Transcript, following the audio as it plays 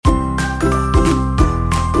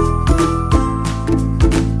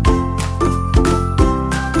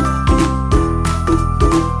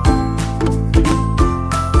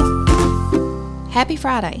Happy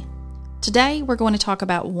Friday! Today we're going to talk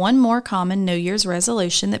about one more common New Year's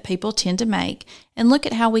resolution that people tend to make and look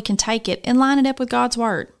at how we can take it and line it up with God's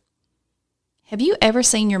Word. Have you ever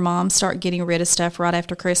seen your mom start getting rid of stuff right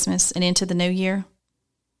after Christmas and into the New Year?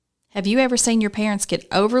 Have you ever seen your parents get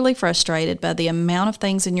overly frustrated by the amount of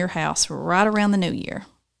things in your house right around the New Year?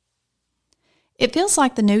 It feels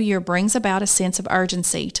like the New Year brings about a sense of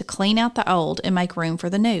urgency to clean out the old and make room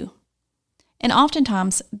for the new. And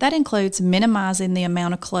oftentimes, that includes minimizing the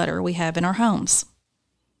amount of clutter we have in our homes.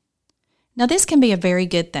 Now, this can be a very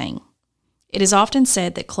good thing. It is often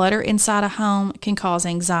said that clutter inside a home can cause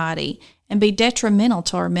anxiety and be detrimental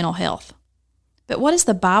to our mental health. But what does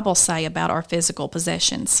the Bible say about our physical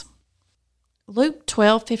possessions? Luke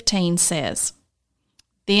 12:15 says,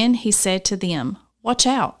 "Then he said to them, 'Watch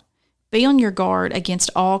out, be on your guard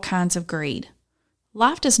against all kinds of greed.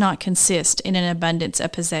 Life does not consist in an abundance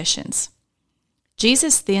of possessions.'"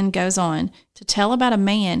 Jesus then goes on to tell about a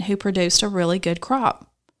man who produced a really good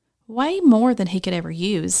crop, way more than he could ever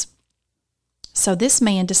use. So this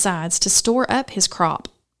man decides to store up his crop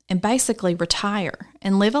and basically retire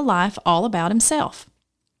and live a life all about himself.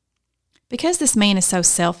 Because this man is so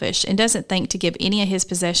selfish and doesn't think to give any of his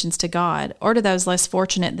possessions to God or to those less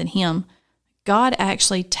fortunate than him, God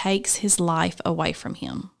actually takes his life away from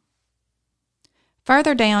him.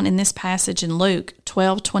 Further down in this passage in Luke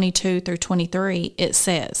 12:22 through 23, it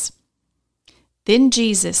says, "Then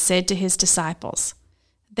Jesus said to his disciples,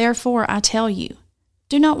 'Therefore I tell you,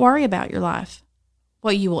 do not worry about your life,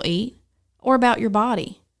 what you will eat, or about your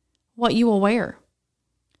body, what you will wear.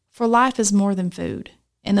 For life is more than food,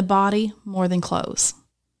 and the body more than clothes.'"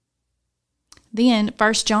 Then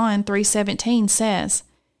 1 John 3:17 says,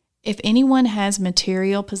 "If anyone has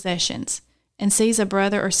material possessions and sees a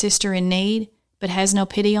brother or sister in need, but has no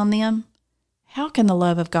pity on them, how can the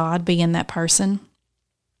love of God be in that person?"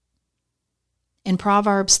 And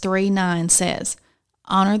Proverbs 3:9 says,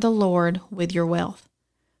 "Honor the Lord with your wealth,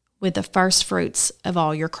 with the first fruits of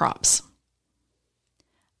all your crops."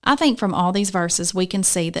 I think from all these verses we can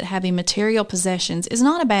see that having material possessions is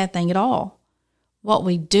not a bad thing at all. What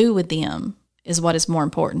we do with them is what is more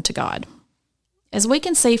important to God. As we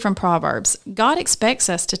can see from Proverbs, God expects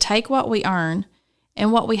us to take what we earn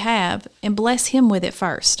and what we have and bless Him with it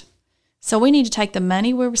first. So we need to take the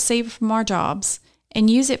money we receive from our jobs and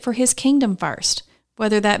use it for His kingdom first,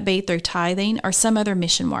 whether that be through tithing or some other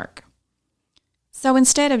mission work. So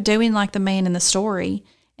instead of doing like the man in the story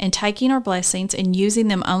and taking our blessings and using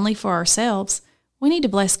them only for ourselves, we need to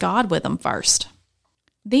bless God with them first.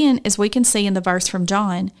 Then, as we can see in the verse from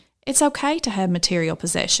John, it's okay to have material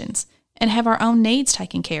possessions and have our own needs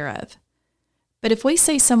taken care of. But if we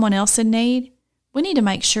see someone else in need, we need to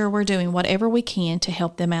make sure we're doing whatever we can to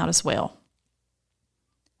help them out as well.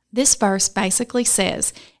 This verse basically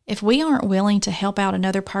says if we aren't willing to help out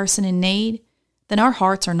another person in need, then our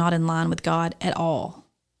hearts are not in line with God at all.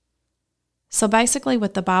 So basically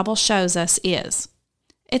what the Bible shows us is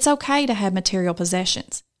it's okay to have material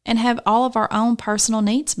possessions and have all of our own personal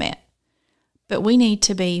needs met. But we need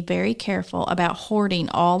to be very careful about hoarding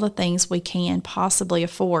all the things we can possibly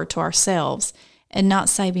afford to ourselves and not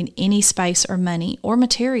saving any space or money or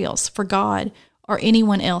materials for God or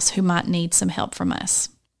anyone else who might need some help from us.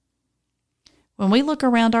 When we look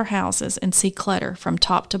around our houses and see clutter from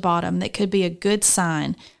top to bottom, that could be a good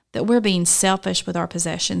sign that we're being selfish with our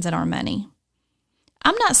possessions and our money.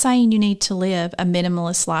 I'm not saying you need to live a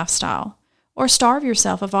minimalist lifestyle or starve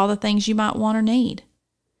yourself of all the things you might want or need.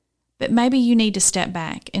 But maybe you need to step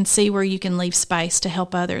back and see where you can leave space to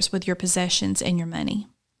help others with your possessions and your money.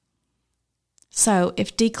 So,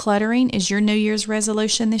 if decluttering is your New Year's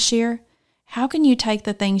resolution this year, how can you take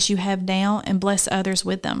the things you have now and bless others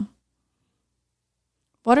with them?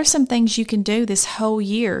 What are some things you can do this whole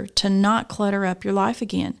year to not clutter up your life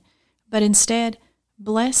again, but instead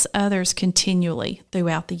bless others continually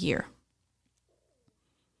throughout the year?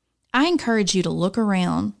 I encourage you to look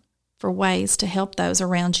around for ways to help those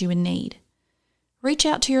around you in need. Reach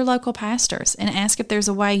out to your local pastors and ask if there's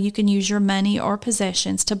a way you can use your money or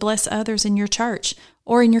possessions to bless others in your church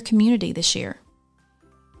or in your community this year.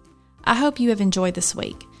 I hope you have enjoyed this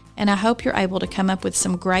week, and I hope you're able to come up with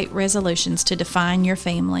some great resolutions to define your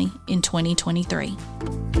family in 2023.